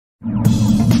Do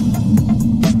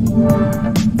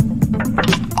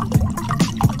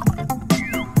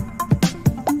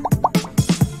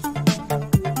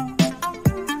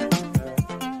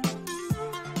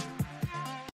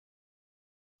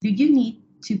you need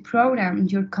to program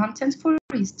your content for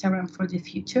Instagram for the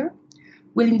future?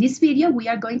 Well, in this video, we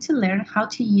are going to learn how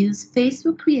to use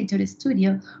Facebook Creator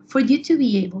Studio for you to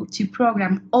be able to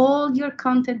program all your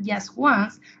content just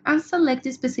once and select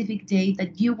the specific day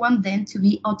that you want them to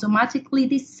be automatically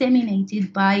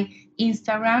disseminated by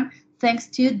Instagram, thanks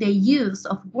to the use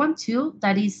of one tool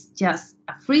that is just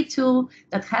a free tool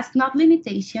that has no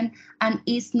limitation and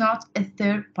is not a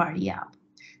third-party app.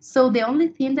 So the only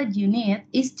thing that you need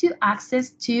is to access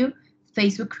to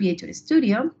Facebook Creator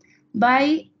Studio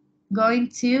by going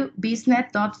to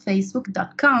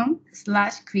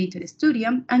business.facebook.com/creator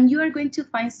studio, and you are going to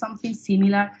find something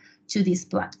similar to this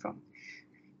platform.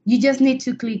 You just need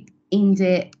to click in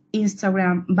the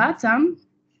Instagram button,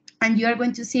 and you are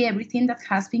going to see everything that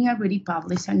has been already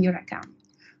published on your account.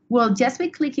 Well, just by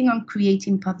clicking on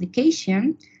creating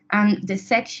publication and the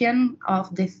section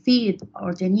of the feed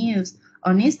or the news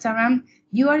on Instagram,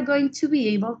 you are going to be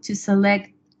able to select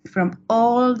from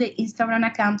all the Instagram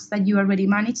accounts that you already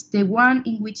manage, the one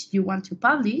in which you want to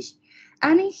publish.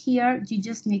 And in here, you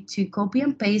just need to copy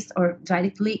and paste or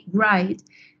directly write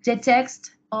the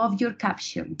text of your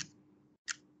caption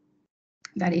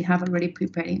that I have already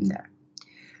prepared in there.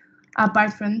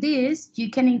 Apart from this, you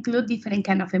can include different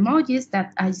kind of emojis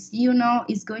that, as you know,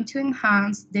 is going to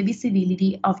enhance the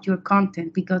visibility of your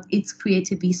content because it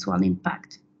creates a visual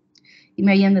impact.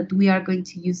 Imagine that we are going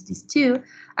to use this too.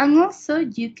 And also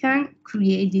you can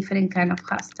create different kind of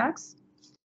hashtags.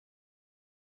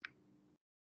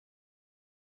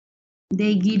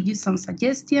 They give you some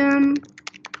suggestion.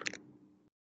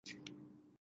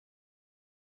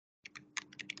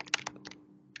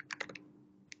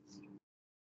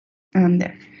 And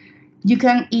there. You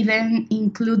can even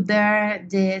include there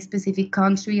the specific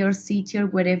country or city or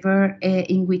whatever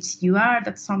in which you are,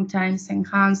 that sometimes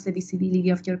enhance the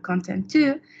visibility of your content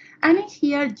too. And in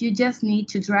here, you just need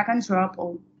to drag and drop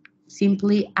or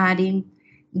simply adding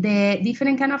the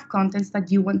different kind of contents that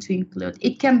you want to include.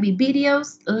 It can be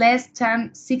videos less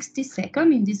than 60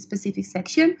 seconds in this specific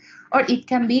section, or it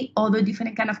can be other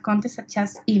different kind of content such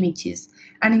as images.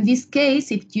 And in this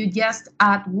case, if you just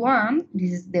add one,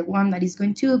 this is the one that is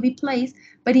going to be placed,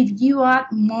 but if you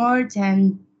add more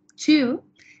than two,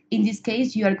 in this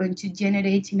case, you are going to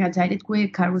generate in a direct way a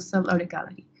carousel or a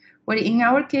gallery. Where in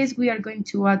our case, we are going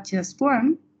to add just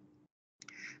one.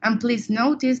 And please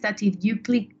notice that if you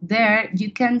click there,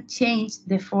 you can change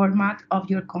the format of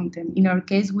your content. In our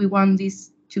case, we want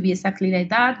this to be exactly like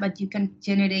that, but you can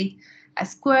generate a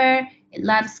square, a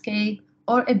landscape,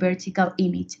 or a vertical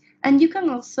image. And you can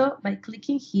also, by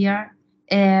clicking here,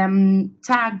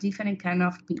 tag different kind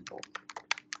of people.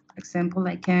 For example,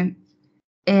 I can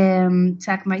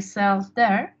tag myself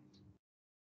there.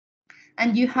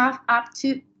 And you have up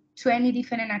to 20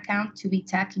 different accounts to be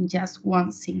tagged in just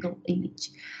one single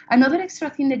image. Another extra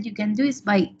thing that you can do is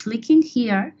by clicking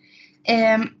here,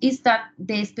 is that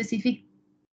the specific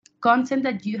content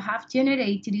that you have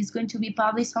generated is going to be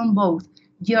published on both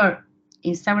your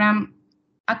Instagram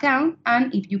account,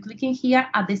 and if you click in here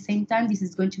at the same time, this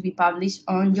is going to be published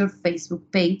on your Facebook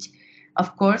page,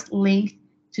 of course, linked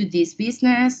to this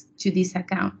business, to this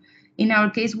account. In our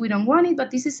case, we don't want it, but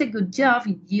this is a good job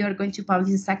if you are going to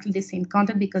publish exactly the same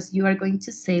content because you are going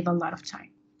to save a lot of time.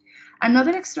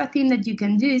 Another extra thing that you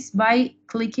can do is by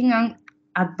clicking on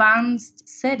advanced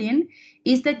setting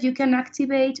is that you can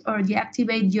activate or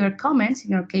deactivate your comments.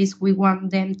 In our case, we want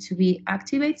them to be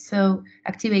activated, so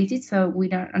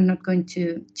we are not going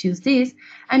to choose this.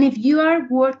 And if you are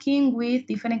working with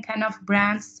different kind of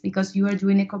brands because you are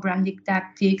doing eco-branding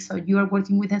tactics or you are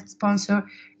working with a sponsor,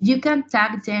 you can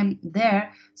tag them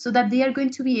there so that they are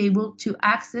going to be able to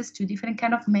access to different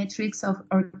kind of metrics or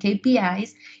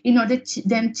KPIs in order to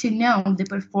them to know the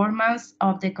performance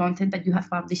of the content that you have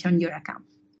published on your account.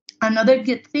 Another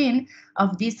good thing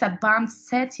of this advanced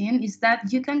setting is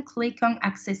that you can click on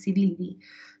accessibility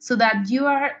so that you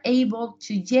are able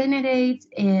to generate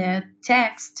a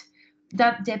text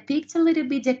that depicts a little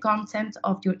bit the content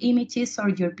of your images or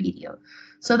your video.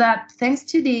 So that thanks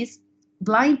to this,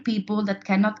 blind people that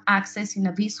cannot access in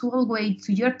a visual way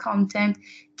to your content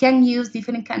can use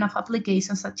different kind of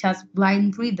applications such as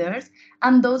blind readers,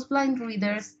 and those blind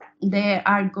readers, they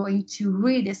are going to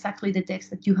read exactly the text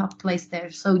that you have placed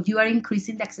there. So you are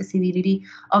increasing the accessibility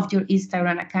of your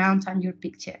Instagram account and your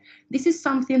picture. This is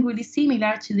something really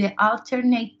similar to the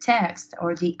alternate text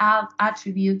or the alt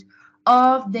attribute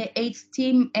of the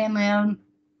HTML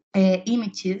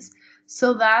images.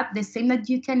 so that the same that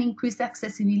you can increase the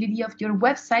accessibility of your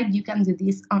website, you can do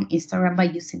this on Instagram by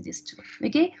using this tool.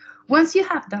 Okay, once you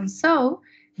have done so,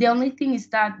 the only thing is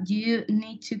that you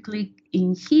need to click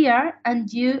in here and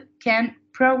you can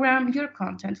program your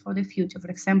content for the future. For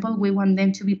example, we want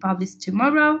them to be published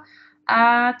tomorrow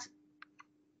at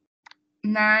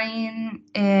 9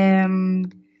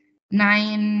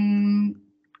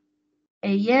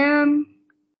 a.m.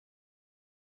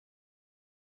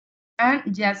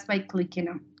 And just by clicking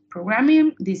on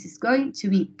programming, this is going to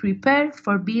be prepared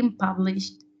for being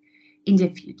published in the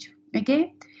future.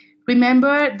 Okay,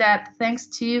 remember that thanks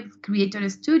to Creator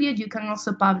Studio, you can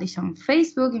also publish on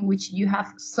Facebook, in which you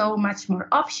have so much more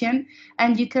option,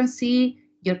 and you can see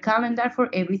your calendar for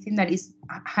everything that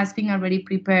has been already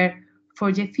prepared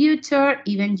for the future.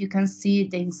 Even you can see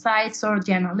the insights or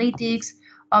the analytics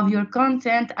of your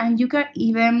content, and you can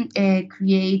even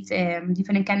create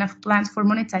different kind of plans for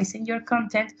monetizing your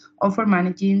content or for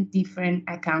managing different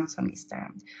accounts on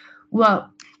Instagram. Well,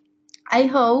 I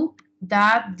hope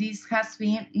that this has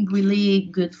been really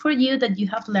good for you, that you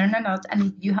have learned a lot, and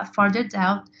if you have further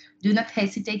doubt, do not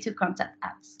hesitate to contact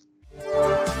us.